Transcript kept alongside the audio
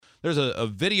There's a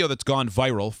video that's gone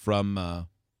viral from a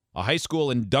high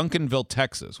school in Duncanville,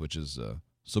 Texas, which is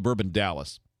suburban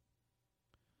Dallas.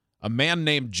 A man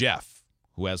named Jeff,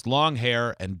 who has long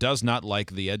hair and does not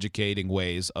like the educating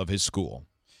ways of his school.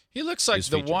 He looks like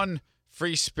the one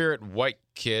free spirit white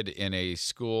kid in a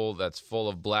school that's full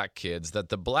of black kids that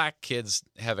the black kids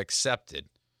have accepted.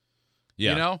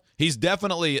 Yeah. You know? He's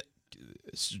definitely,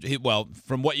 well,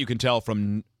 from what you can tell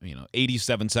from,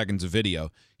 87 seconds of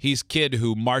video, he's kid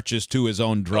who marches to his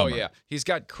own drummer. Oh, yeah. He's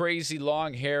got crazy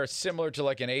long hair, similar to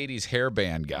like an 80s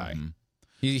hairband guy. Mm-hmm.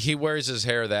 He wears his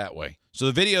hair that way. So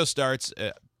the video starts,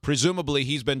 presumably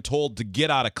he's been told to get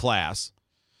out of class,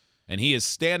 and he is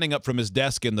standing up from his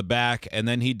desk in the back, and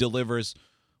then he delivers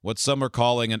what some are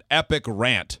calling an epic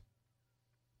rant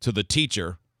to the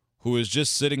teacher, who is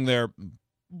just sitting there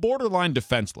borderline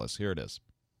defenseless. Here it is.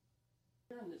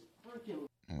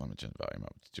 Let me turn the volume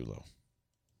up. It's too low.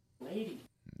 Lady.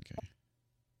 Okay.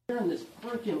 Hearing this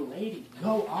freaking lady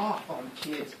go off on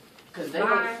kids because they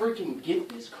don't freaking get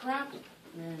this crap.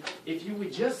 If you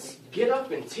would just get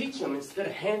up and teach them instead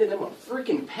of handing them a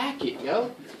freaking packet, yo.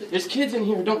 There's kids in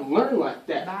here who don't learn like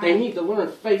that. Bye. They need to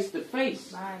learn face to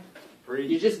face. Bye.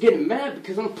 You're just getting mad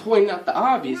because I'm pointing out the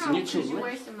obvious and you're too you're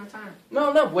wasting my time. No,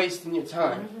 I'm not wasting your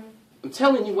time. I'm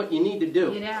telling you what you need to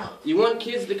do. Get out. You want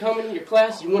kids to come into your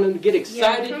class? You want them to get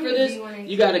excited for this?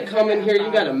 You got to come in here.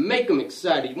 You got to make them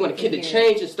excited. You want a kid to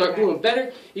change and start doing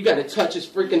better? You got to touch his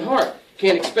freaking heart.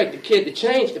 Can't expect a kid to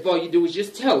change if all you do is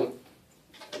just tell him.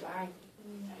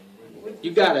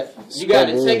 You gotta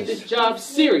take this job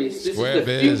serious. This is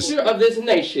the future of this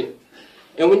nation.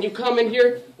 And when you come in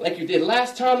here, like you did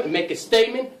last time, and make a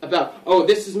statement about, oh,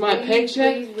 this is my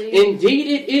paycheck,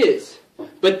 indeed it is.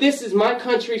 But this is my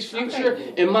country's future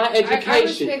and my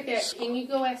education. I respect that. Can you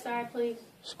go outside, please?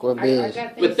 Square biz.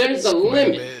 But there's a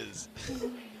limit.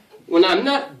 When I'm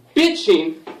not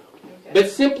bitching, but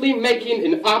simply making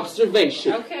an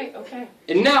observation. Okay.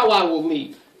 And now I will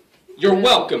leave. You're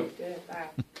welcome. Good, bye.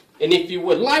 And if you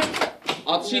would like,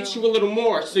 I'll teach you a little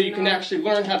more so you can actually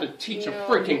learn how to teach a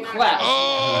freaking class.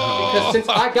 Because since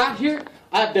I got here,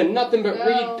 I've done nothing but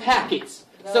read packets.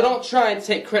 So don't try and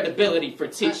take credibility for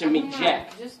teaching me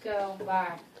jack. Just go.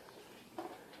 Bye.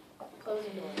 Close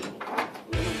the door.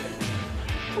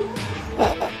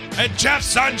 And Jeff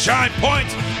Sunshine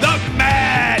points the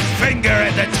mad finger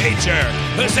at the teacher,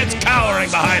 who sits cowering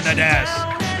behind the desk.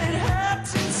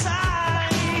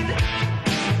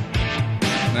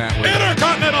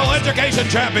 Intercontinental Education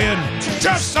Champion,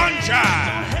 Jeff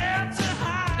Sunshine.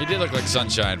 He did look like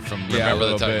Sunshine from Remember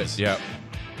the Titans. Yep.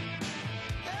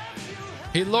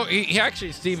 He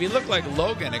actually, Steve, he looked like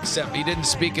Logan, except he didn't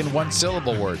speak in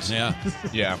one-syllable words. Yeah.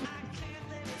 Yeah.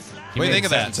 What do you think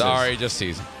of that? Sorry, just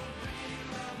teasing.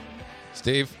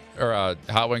 Steve, or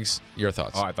Hot Wings, your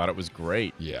thoughts? Oh, I thought it was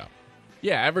great. Yeah.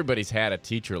 Yeah, everybody's had a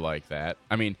teacher like that.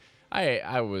 I mean,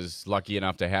 I was lucky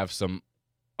enough to have some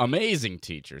amazing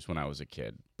teachers when I was a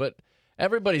kid, but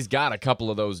everybody's got a couple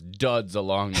of those duds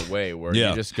along the way where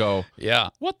you just go,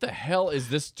 what the hell is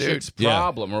this chick's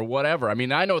problem or whatever? I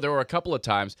mean, I know there were a couple of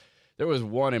times. There was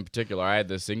one in particular. I had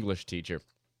this English teacher,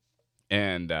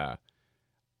 and I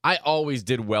always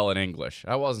did well in English.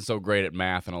 I wasn't so great at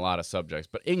math and a lot of subjects,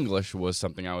 but English was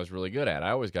something I was really good at. I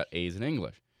always got A's in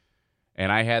English.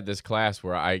 And I had this class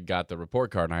where I got the report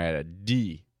card, and I had a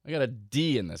D. I got a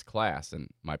D in this class, and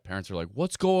my parents are like,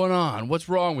 what's going on? What's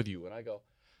wrong with you? And I go,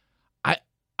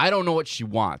 I don't know what she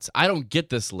wants. I don't get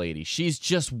this lady. She's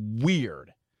just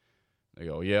weird. They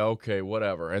go, yeah, okay,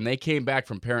 whatever. And they came back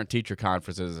from parent-teacher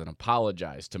conferences and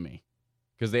apologized to me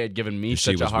because they had given me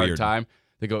such a hard time.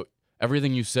 They go,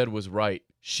 everything you said was right.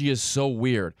 She is so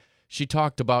weird. She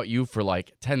talked about you for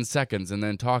like 10 seconds and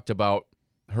then talked about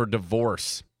her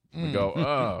divorce. I go,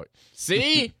 oh,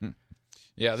 see?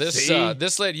 Yeah,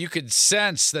 this lady, you could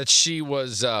sense that she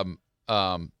was,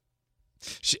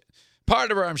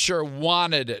 part of her, I'm sure,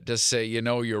 wanted to say,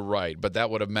 you're right, but that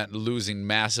would have meant losing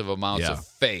massive amounts of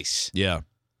face. Yeah.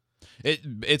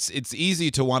 It's easy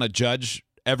to want to judge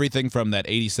everything from that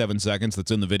 87 seconds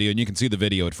that's in the video, and you can see the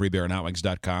video at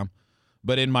freebeerandhotwings.com.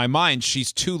 But in my mind,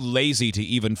 she's too lazy to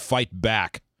even fight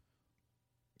back.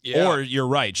 Yeah. Or you're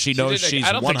right. She knows she's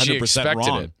 100%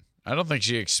 wrong. It. I don't think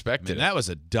she expected it. That was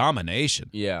a domination.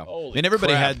 Yeah. And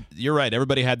everybody you're right,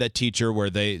 everybody had that teacher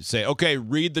where they say, okay,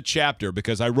 read the chapter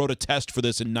because I wrote a test for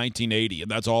this in 1980,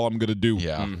 and that's all I'm going to do.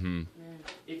 Yeah. Mm-hmm.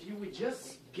 If you would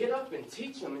just get up and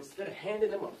teach them instead of handing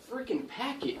them a freaking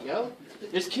packet, yo.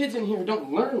 There's kids in here who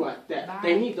don't learn like that.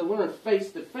 They need to learn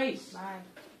face to face.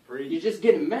 You're just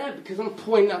getting mad because I'm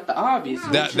pointing out the obvious.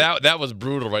 That was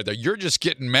brutal right there. You're just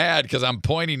getting mad because I'm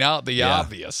pointing out the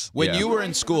obvious. When you were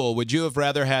in school, would you have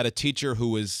rather had a teacher who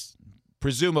was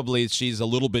presumably she's a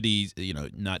little bit easy,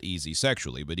 not easy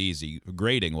sexually, but easy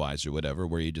grading wise or whatever,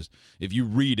 where you just if you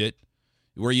read it,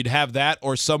 where you'd have that,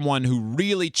 or someone who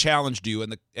really challenged you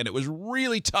and it was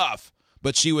really tough,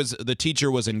 but the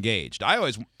teacher was engaged. I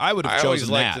would have chosen that. I always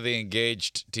liked the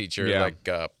engaged teacher, like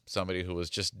somebody who was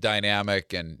just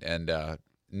dynamic and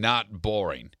not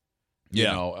boring.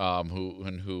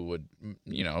 Who would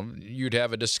you'd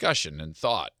have a discussion and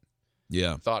thought.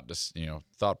 Yeah.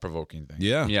 Thought-provoking thing.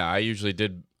 Yeah. Yeah, I usually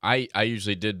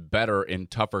did better in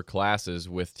tougher classes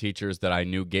with teachers that I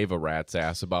knew gave a rat's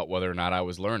ass about whether or not I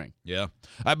was learning. Yeah.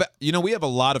 I bet we have a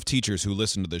lot of teachers who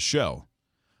listen to this show.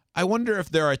 I wonder if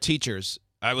there are teachers,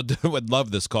 I would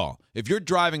love this call. If you're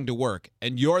driving to work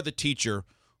and you're the teacher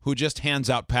who just hands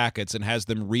out packets and has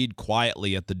them read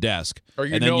quietly at the desk,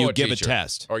 and then you give teacher, a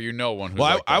test. Or one who's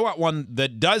I want one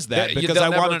that does that because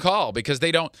they'll I want to call because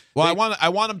they don't. Well, I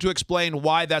want them to explain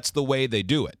why that's the way they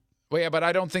do it. Well, yeah, but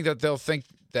I don't think that they'll think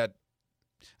that.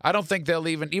 I don't think they'll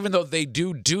even though they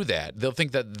do that, they'll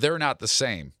think that they're not the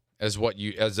same as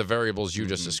the variables you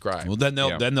just described. Well, then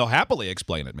they'll happily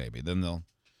explain it. Maybe then they'll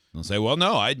say, well,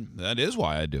 no, that is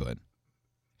why I do it.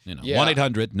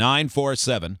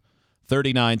 1-800-947-3979.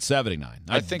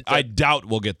 I doubt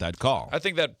we'll get that call. I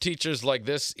think that teachers like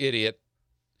this idiot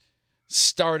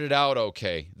started out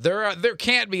okay. There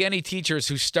can't be any teachers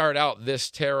who start out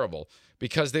this terrible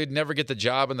because they'd never get the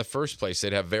job in the first place.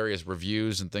 They'd have various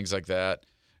reviews and things like that.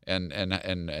 And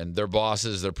their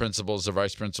bosses, their principals, their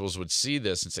vice principals would see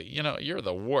this and say, you're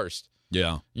the worst.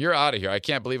 Yeah. You're out of here. I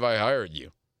can't believe I hired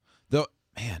you. Though,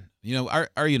 man,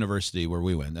 our university where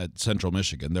we went at Central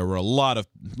Michigan, there were a lot of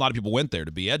people went there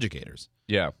to be educators.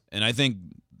 Yeah. And I think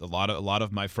a lot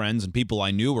of my friends and people I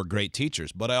knew were great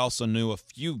teachers, but I also knew a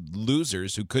few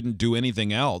losers who couldn't do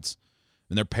anything else,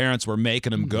 and their parents were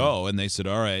making them go, and they said,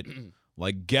 all right, well,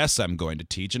 I guess I'm going to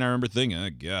teach. And I remember thinking, oh,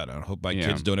 God, I hope my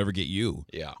kids don't ever get you.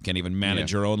 Yeah. Can't even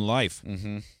manage your own life.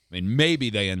 Mm-hmm. I mean, maybe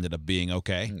they ended up being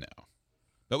okay. No.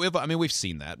 But we've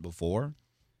seen that before.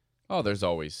 Oh, there's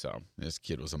always some. This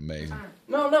kid was amazing.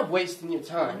 No, I'm not wasting your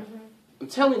time. I'm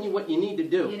telling you what you need to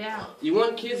do. Get out. You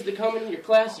want kids to come into your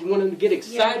class, you want them to get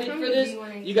excited for this,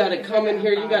 you got to come in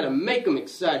here, you got to make them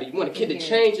excited. You want a kid to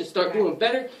change and start doing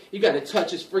better, you got to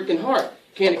touch his freaking heart.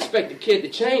 Can't expect a kid to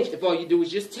change if all you do is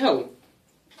just tell him.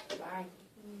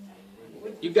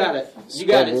 You gotta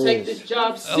take this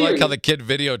job serious. I like how the kid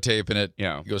videotaping it.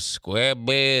 Yeah. He goes, Square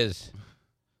Biz.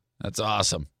 That's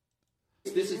awesome.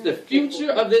 This is the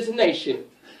future of this nation.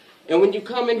 And when you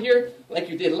come in here, like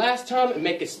you did last time, and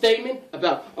make a statement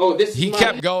about, this is He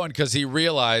kept going because he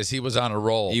realized he was on a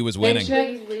roll. He was winning.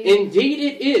 Indeed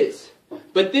it is.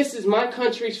 But this is my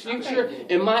country's future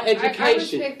and my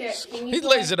education. He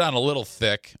lays it on a little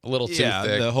thick, a little too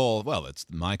thick. It's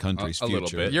my country's A future.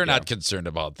 little bit. You're not concerned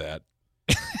about that.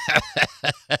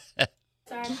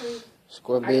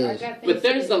 But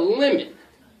there's a limit.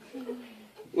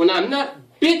 When I'm not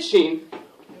bitching,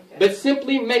 but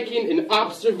simply making an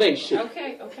observation.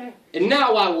 Okay. And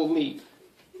now I will leave.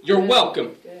 You're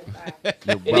welcome.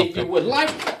 And if you would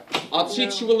like, I'll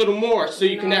teach you a little more so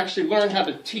you can actually learn how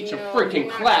to teach a freaking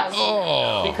class.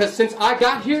 Oh. Because since I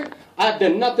got here, I've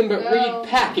done nothing but read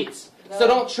packets. So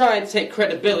don't try and take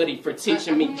credibility for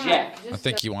teaching me jack. I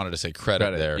think he wanted to say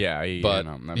credit there. Yeah,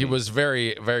 he was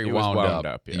very, very wound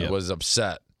up. Yeah. He was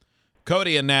upset.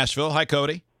 Cody in Nashville. Hi,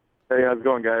 Cody. Hey, how's it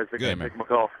going, guys? Thanks Good, for man. taking my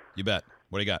call. You bet.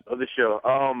 What do you got? Love the show.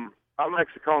 I'm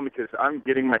actually calling because I'm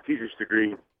getting my teacher's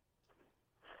degree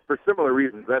for similar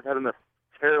reasons. I've had enough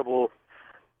terrible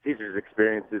teacher's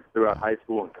experiences throughout high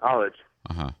school and college.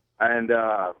 Uh-huh. And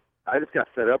I just got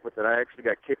fed up with it. I actually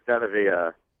got kicked out of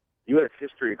a U.S.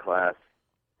 history class,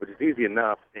 which is easy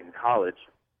enough in college,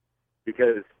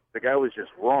 because the guy was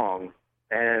just wrong,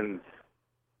 and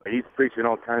he's preaching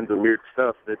all kinds of weird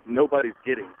stuff that nobody's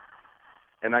getting.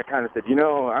 And I kind of said,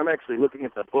 I'm actually looking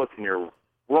at the book, and you're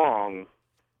wrong.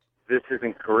 This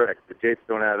isn't correct. The dates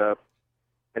don't add up.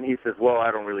 And he says, well,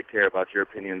 I don't really care about your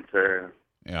opinion, sir.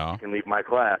 Yeah. You can leave my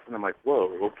class. And I'm like,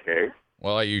 whoa, okay.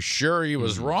 Well, are you sure he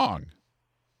was wrong?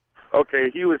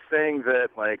 Okay, he was saying that,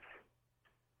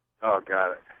 oh,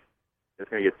 God, it's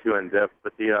going to get too in-depth,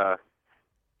 but the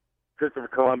Christopher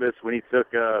Columbus, when he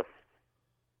took the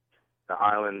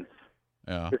islands,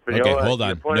 Okay, hold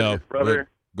on. No, we're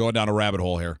going down a rabbit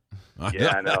hole here.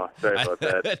 Yeah, I know. Sorry about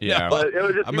that. Yeah. But it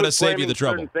was just, I'm going to save you the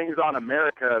trouble. certain things on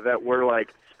America that were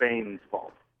like Spain's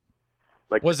fault.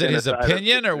 Like, Was it his genocide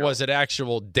opinion, or of, was it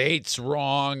actual dates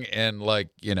wrong and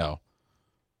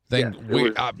thing. He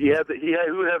would have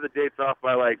the dates off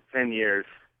by like 10 years.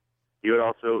 He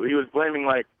was blaming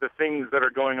like the things that are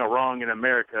going wrong in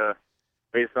America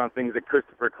based on things that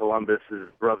Christopher Columbus's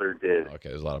brother did. Okay,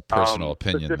 there's a lot of personal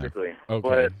opinion there. Specifically.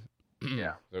 Okay. But,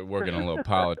 yeah. They're working a little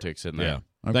politics in there.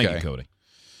 Yeah. Thank you, Cody.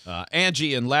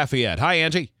 Angie in Lafayette. Hi,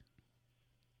 Angie.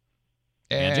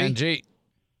 Angie.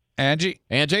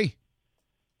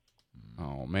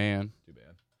 Oh, man. Too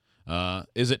bad.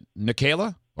 Is it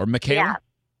Nikayla or Michaela? Yeah.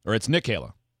 Or it's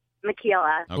Nikayla?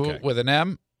 Michaela. Okay. With an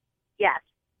M? Yes.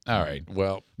 All right.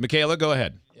 Well, Michaela, go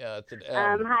ahead. yeah, it's an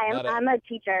M. Hi, I'm a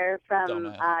teacher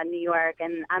from New York,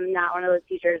 and I'm not one of those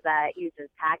teachers that uses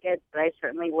packets, but I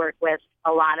certainly work with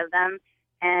a lot of them.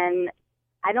 And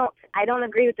I don't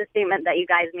agree with the statement that you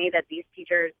guys made that these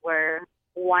teachers were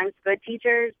once good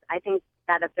teachers. I think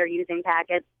that if they're using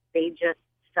packets, they just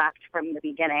sucked from the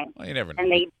beginning. Well, you never know.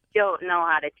 And they don't know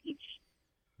how to teach.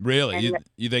 Really?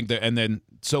 You think that? And then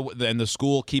the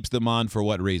school keeps them on for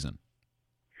what reason?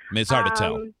 I mean, it's hard to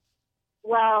tell.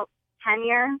 Well,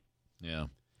 tenure. Yeah.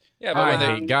 Yeah, but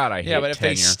I hate if they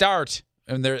tenure. start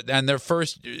and their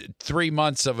first 3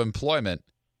 months of employment,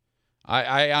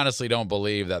 I honestly don't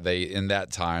believe that in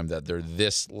that time that they're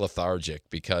this lethargic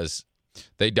because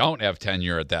they don't have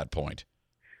tenure at that point.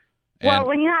 Well,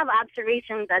 when you have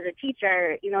observations as a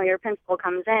teacher, your principal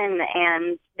comes in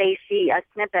and they see a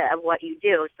snippet of what you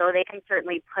do, so they can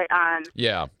certainly put on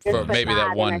for maybe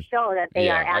that one and show that they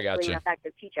are I actually gotcha. an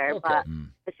effective teacher. Okay. But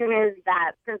as soon as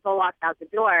that principal walks out the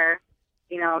door,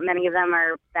 many of them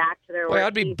are back to their work.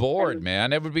 I'd be bored,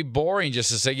 man. It would be boring just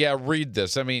to say, "Yeah, read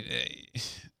this." I mean,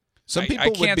 some people I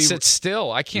can't would be, sit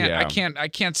still. I can't. Yeah. I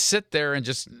can't sit there and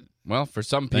just. Well, for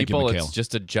some Thank you, people, Mikhail. it's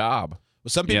just a job. Well,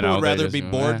 some people would rather be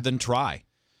bored than try.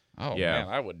 Oh Yeah. man,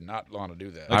 I would not want to do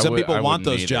that. Like some people I want wouldn't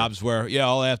those either. jobs where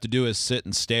all I have to do is sit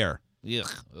and stare.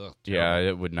 Ugh, Yeah,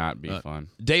 it would not be fun.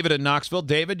 David in Knoxville.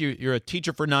 David, you're a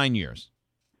teacher for 9 years.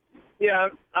 Yeah,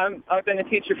 I've been a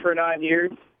teacher for 9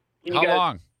 years. How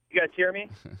long? You guys hear me?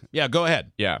 Yeah, go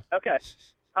ahead. Yeah. Okay.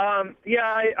 I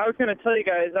was going to tell you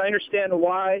guys, I understand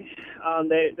why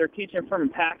they're teaching from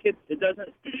packets. It doesn't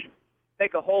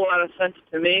make a whole lot of sense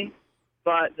to me,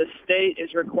 but the state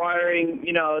is requiring,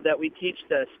 that we teach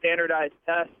the standardized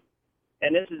test,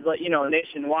 and this is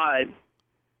nationwide.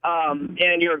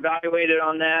 And you're evaluated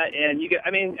on that, and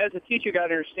as a teacher, you got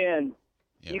to understand,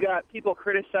 you got people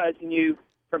criticizing you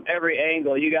from every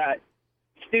angle. You got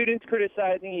students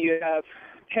criticizing you, you have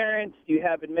parents, you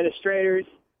have administrators,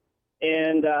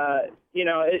 and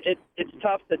it's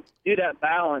tough to do that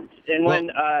balance. And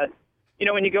when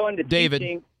you go into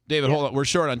teaching, David, hold on. We're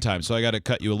short on time, so I got to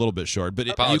cut you a little bit short. But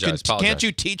Apologize. Can't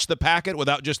you teach the packet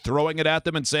without just throwing it at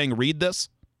them and saying, "Read this"?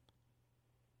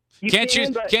 Can't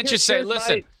you say,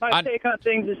 "Listen"? My take on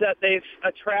things is that they've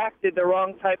attracted the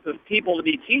wrong type of people to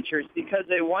be teachers because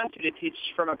they want you to teach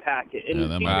from a packet. And Yeah,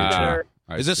 that might be teachers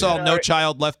true. Is this all No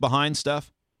Child Left Behind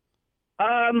stuff?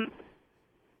 Quickly.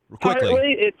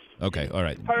 Partly it's Okay, all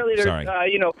right. partly there's Sorry.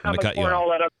 kind of cut you pouring off. all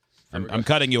that up. I'm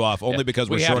cutting you off only because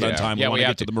we're We short have on to. time. Yeah, we want we to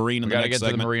have get to to. the Marine in We the got to next get to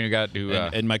the segment. Marine. We got to do.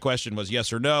 And my question was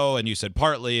yes or no, and you said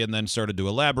partly, and then started to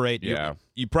elaborate. Yeah. I'm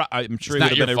sure It's you not would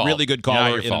have your been a fault. really good Not caller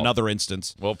your in fault. another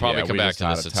instance. We'll probably come back to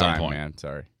this at some point. Man.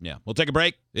 Sorry. Yeah, we'll take a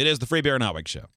break. It is the Free Beer and Hot Wings Show.